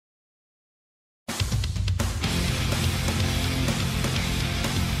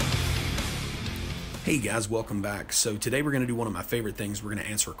Hey guys, welcome back. So today we're going to do one of my favorite things. We're going to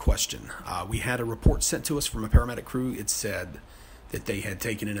answer a question. We had a report sent to us from a paramedic crew. It said that they had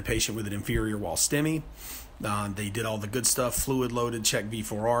taken in a patient with an inferior wall STEMI. They did all the good stuff, fluid loaded, checked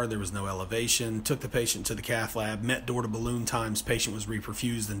V4R, there was no elevation, took the patient to the cath lab, met door to balloon times, patient was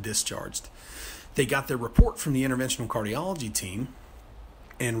reperfused and discharged. They got their report from the interventional cardiology team,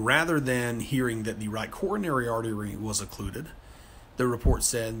 and rather than hearing that the right coronary artery was occluded, the report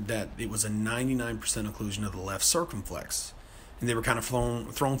said that it was a 99% occlusion of the left circumflex. And they were kind of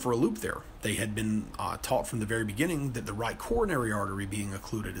thrown for a loop there. They had been taught from the very beginning that the right coronary artery being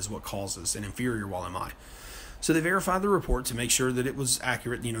occluded is what causes an inferior wall MI. So they verified the report to make sure that it was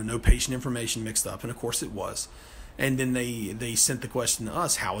accurate, no patient information mixed up, and of course it was. And then they sent the question to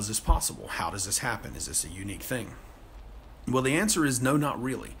us, how is this possible? How does this happen? Is this a unique thing? Well, the answer is no, not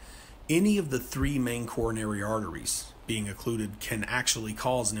really. Any of the three main coronary arteries being occluded can actually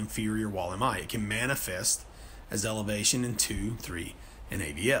cause an inferior wall MI. It can manifest as elevation in 2, 3, and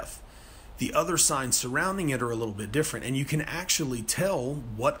AVF. The other signs surrounding it are a little bit different, and you can actually tell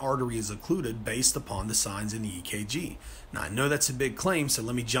what artery is occluded based upon the signs in the EKG. Now, I know that's a big claim, so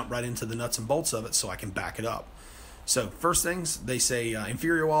let me jump right into the nuts and bolts of it so I can back it up. So first things, they say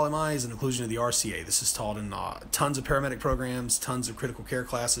inferior wall MI is an occlusion of the RCA. This is taught in tons of paramedic programs, tons of critical care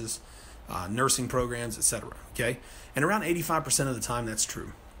classes, nursing programs, etc. Okay, and around 85% of the time that's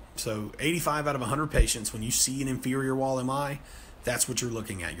true. So 85 out of 100 patients, when you see an inferior wall MI, that's what you're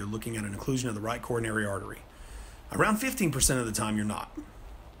looking at. You're looking at an occlusion of the right coronary artery. Around 15% of the time you're not.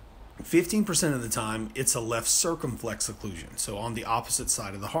 15% of the time it's a left circumflex occlusion, so on the opposite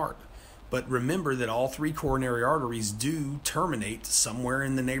side of the heart. But remember that all three coronary arteries do terminate somewhere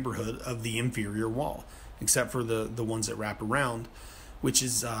in the neighborhood of the inferior wall, except for the ones that wrap around, which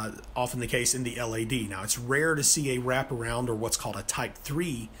is often the case in the LAD. Now, it's rare to see a wraparound or what's called a type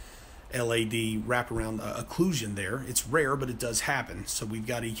 3 LAD wraparound occlusion there. It's rare, but it does happen. So we've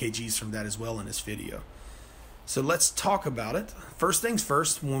got EKGs from that as well in this video. So let's talk about it. First things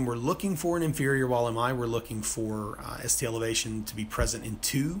first, when we're looking for an inferior wall MI, we're looking for ST elevation to be present in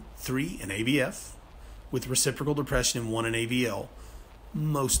 2, 3, and AVF, with reciprocal depression in 1 and AVL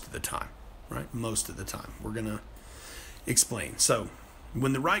most of the time, right? Most of the time. We're going to explain. So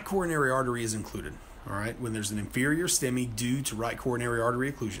when the right coronary artery is included, all right, when there's an inferior STEMI due to right coronary artery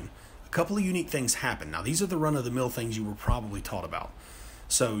occlusion, a couple of unique things happen. Now, these are the run-of-the-mill things you were probably taught about.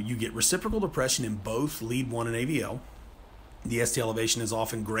 So you get reciprocal depression in both lead 1 and AVL. The ST elevation is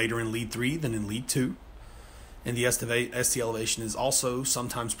often greater in lead 3 than in lead 2. And the ST elevation is also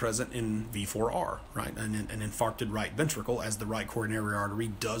sometimes present in V4R, right, an infarcted right ventricle, as the right coronary artery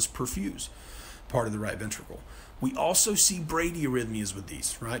does perfuse part of the right ventricle. We also see bradyarrhythmias with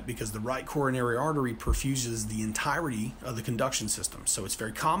these, right? Because the right coronary artery perfuses the entirety of the conduction system. So it's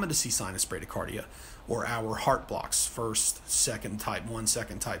very common to see sinus bradycardia or our heart blocks, first, second, type 1,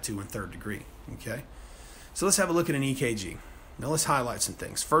 second, type 2, and third degree, okay? So let's have a look at an EKG. Now let's highlight some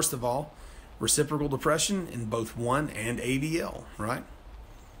things. First of all, reciprocal depression in both 1 and AVL, right?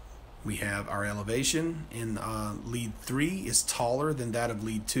 We have our elevation in lead 3 is taller than that of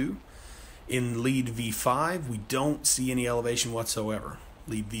lead 2. In lead V5, we don't see any elevation whatsoever.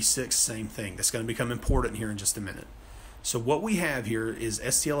 Lead V6, same thing. That's going to become important here in just a minute. So what we have here is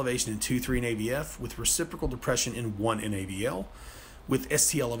ST elevation in 2, 3, and AVF with reciprocal depression in 1 and AVL, with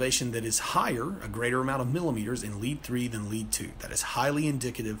ST elevation that is higher, a greater amount of millimeters in lead 3 than lead 2. That is highly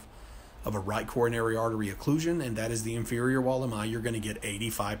indicative of a right coronary artery occlusion, and that is the inferior wall MI you're going to get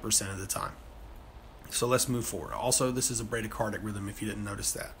 85% of the time. So let's move forward. Also, this is a bradycardic rhythm if you didn't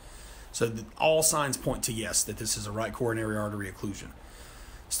notice that. So all signs point to yes, that this is a right coronary artery occlusion.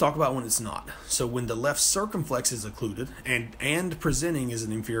 Let's talk about when it's not. So when the left circumflex is occluded and presenting as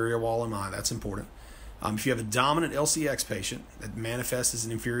an inferior wall MI, that's important. If you have a dominant LCX patient that manifests as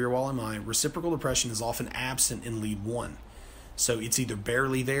an inferior wall MI, reciprocal depression is often absent in lead 1. So it's either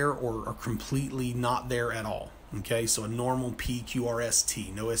barely there or completely not there at all. Okay, so a normal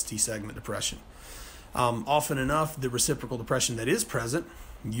PQRST, no ST segment depression. Often enough, the reciprocal depression that is present,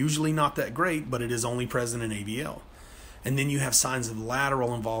 usually not that great, but it is only present in AVL. And then you have signs of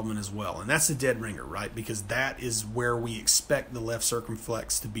lateral involvement as well. And that's a dead ringer, right? Because that is where we expect the left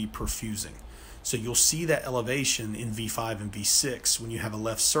circumflex to be perfusing. So you'll see that elevation in V5 and V6 when you have a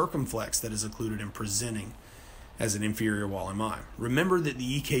left circumflex that is occluded and presenting as an inferior wall MI. Remember that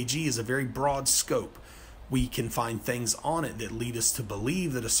the EKG is a very broad scope. We can find things on it that lead us to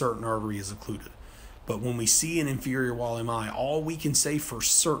believe that a certain artery is occluded. But when we see an inferior wall MI, all we can say for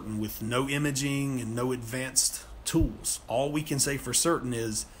certain, with no imaging and no advanced tools, all we can say for certain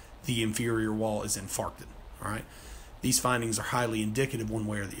is the inferior wall is infarcted, all right? These findings are highly indicative one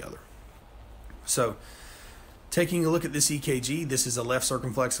way or the other. So taking a look at this EKG, this is a left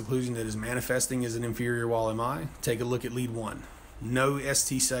circumflex occlusion that is manifesting as an inferior wall MI. Take a look at lead 1. No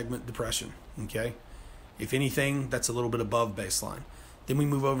ST segment depression, okay? If anything, that's a little bit above baseline. Then we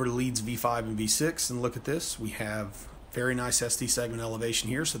move over to leads V5 and V6 and look at this. We have very nice ST segment elevation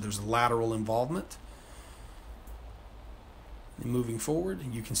here, so there's lateral involvement. And moving forward,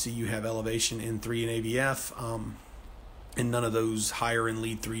 you can see you have elevation in 3 and AVF, and none of those higher in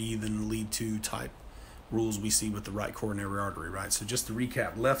lead 3 than lead 2 type rules we see with the right coronary artery, right? So just to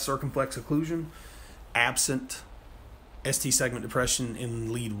recap, left circumflex occlusion, absent ST segment depression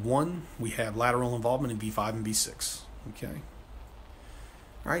in lead 1. We have lateral involvement in V5 and V6, okay?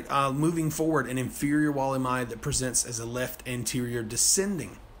 All right, moving forward, an inferior wall MI that presents as a left anterior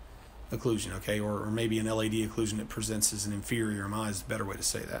descending occlusion, okay, or maybe an LAD occlusion that presents as an inferior MI is a better way to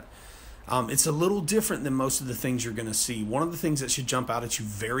say that. It's a little different than most of the things you're going to see. One of the things that should jump out at you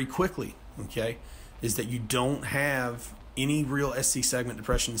very quickly, okay, is that you don't have any real ST segment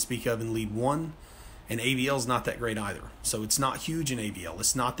depression to speak of in lead 1, and AVL is not that great either. So it's not huge in AVL.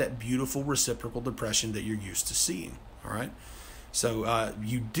 It's not that beautiful reciprocal depression that you're used to seeing, all right? So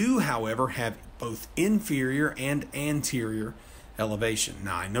you do, however, have both inferior and anterior elevation.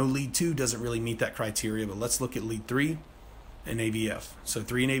 Now, I know lead 2 doesn't really meet that criteria, but let's look at lead 3 and AVF. So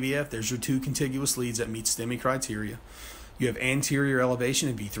 3 and AVF, there's your 2 contiguous leads that meet STEMI criteria. You have anterior elevation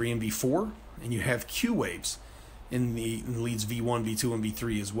in V3 and V4, and you have Q waves in leads V1, V2, and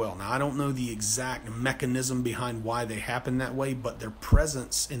V3 as well. Now, I don't know the exact mechanism behind why they happen that way, but their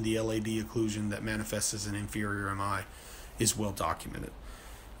presence in the LAD occlusion that manifests as an inferior MI is well documented.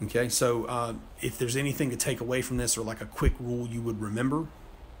 Okay, so if there's anything to take away from this, or like a quick rule you would remember,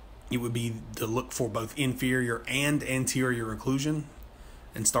 it would be to look for both inferior and anterior occlusion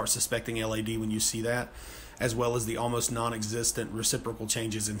and start suspecting LAD when you see that, as well as the almost non-existent reciprocal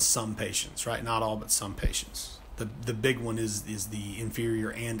changes in some patients, right? Not all, but some patients. The big one is the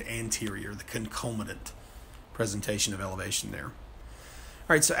inferior and anterior, the concomitant presentation of elevation there.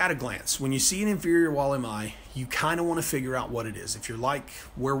 All right, so at a glance, when you see an inferior wall MI, you kind of want to figure out what it is. If you're like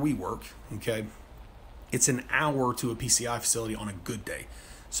where we work, okay, it's an hour to a PCI facility on a good day.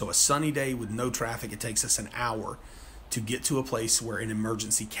 So a sunny day with no traffic, it takes us an hour to get to a place where an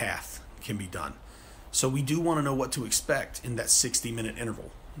emergency cath can be done. So we do want to know what to expect in that 60-minute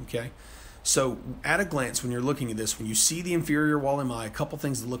interval, okay? So at a glance, when you're looking at this, when you see the inferior wall MI, a couple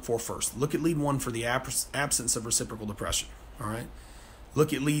things to look for first. Look at lead 1 for the absence of reciprocal depression, all right?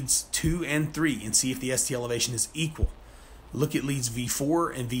 Look at leads 2 and 3 and see if the ST elevation is equal. Look at leads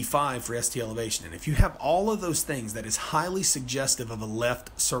V4 and V5 for ST elevation. And if you have all of those things, that is highly suggestive of a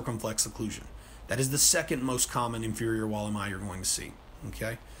left circumflex occlusion. That is the second most common inferior wall MI you're going to see,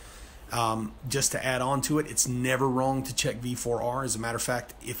 okay? Just to add on to it, it's never wrong to check V4R. As a matter of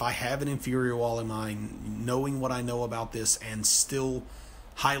fact, if I have an inferior wall MI, knowing what I know about this and still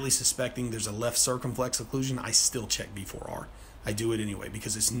highly suspecting there's a left circumflex occlusion, I still check V4R. I do it anyway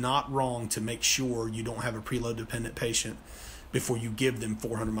because it's not wrong to make sure you don't have a preload dependent patient before you give them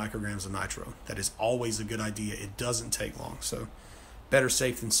 400 micrograms of nitro. That is always a good idea. It doesn't take long. So better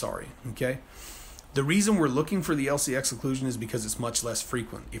safe than sorry, okay? The reason we're looking for the LCX occlusion is because it's much less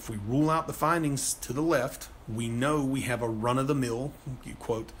frequent. If we rule out the findings to the left, we know we have a run-of-the-mill,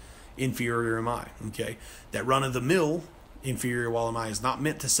 quote, inferior MI, okay? That run-of-the-mill inferior wall MI is not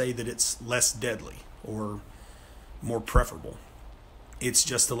meant to say that it's less deadly or more preferable. It's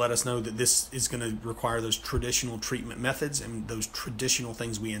just to let us know that this is going to require those traditional treatment methods and those traditional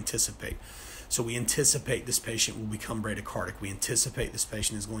things we anticipate. So we anticipate this patient will become bradycardic. We anticipate this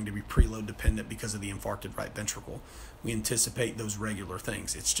patient is going to be preload dependent because of the infarcted right ventricle. We anticipate those regular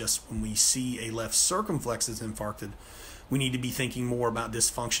things. It's just when we see a left circumflex that's infarcted, we need to be thinking more about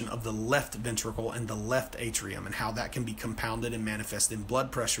dysfunction of the left ventricle and the left atrium and how that can be compounded and manifest in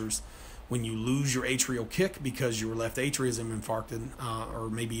blood pressures when you lose your atrial kick because your left atrium infarcted or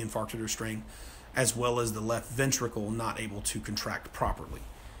maybe infarcted or strained, as well as the left ventricle not able to contract properly.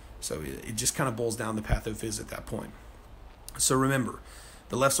 So it just kind of boils down to pathophys at that point. So remember,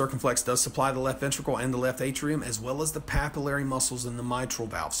 the left circumflex does supply the left ventricle and the left atrium, as well as the papillary muscles in the mitral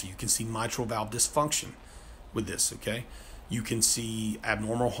valve. So you can see mitral valve dysfunction with this, okay? You can see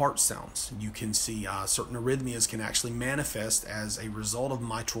abnormal heart sounds. You can see certain arrhythmias can actually manifest as a result of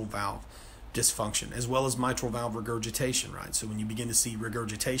mitral valve dysfunction, as well as mitral valve regurgitation, right? So when you begin to see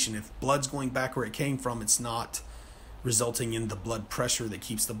regurgitation, if blood's going back where it came from, it's not resulting in the blood pressure that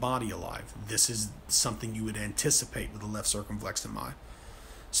keeps the body alive. This is something you would anticipate with a left circumflex MI.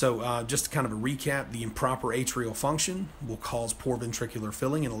 So just kind of a recap, the improper atrial function will cause poor ventricular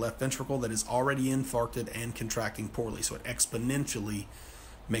filling in a left ventricle that is already infarcted and contracting poorly. So it exponentially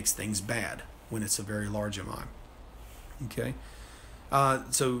makes things bad. when it's a very large MI. Okay.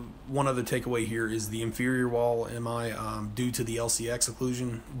 So one other takeaway here is the inferior wall MI, due to the LCX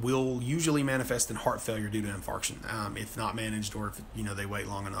occlusion, will usually manifest in heart failure due to infarction, if not managed, or if they wait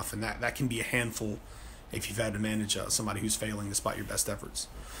long enough, and that can be a handful if you've had to manage somebody who's failing despite your best efforts.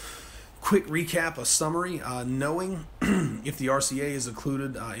 Quick recap, a summary. Knowing if the RCA is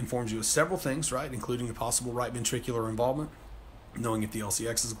occluded informs you of several things, right, including the possible right ventricular involvement. Knowing if the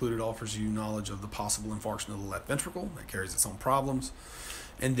LCX is occluded offers you knowledge of the possible infarction of the left ventricle. That carries its own problems.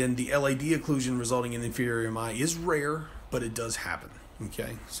 And then the LAD occlusion resulting in inferior MI is rare, but it does happen.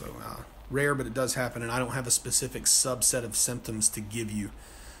 Okay, so rare, but it does happen, and I don't have a specific subset of symptoms to give you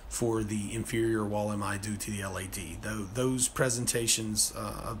for the inferior wall MI due to the LAD. Those presentations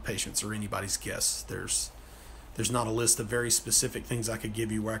of patients are anybody's guess. There's not a list of very specific things I could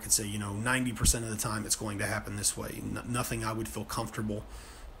give you where I could say, 90% of the time it's going to happen this way. Nothing I would feel comfortable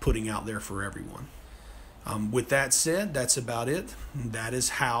putting out there for everyone. With that said, that's about it. That is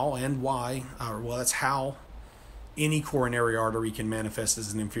how and why, that's how any coronary artery can manifest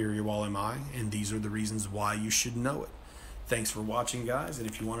as an inferior wall MI, and these are the reasons why you should know it. Thanks for watching, guys, and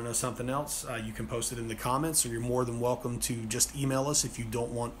if you want to know something else, you can post it in the comments, or you're more than welcome to just email us if you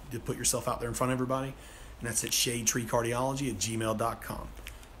don't want to put yourself out there in front of everybody, and that's at shadetreecardiology@gmail.com.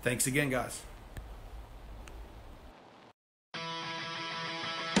 Thanks again, guys.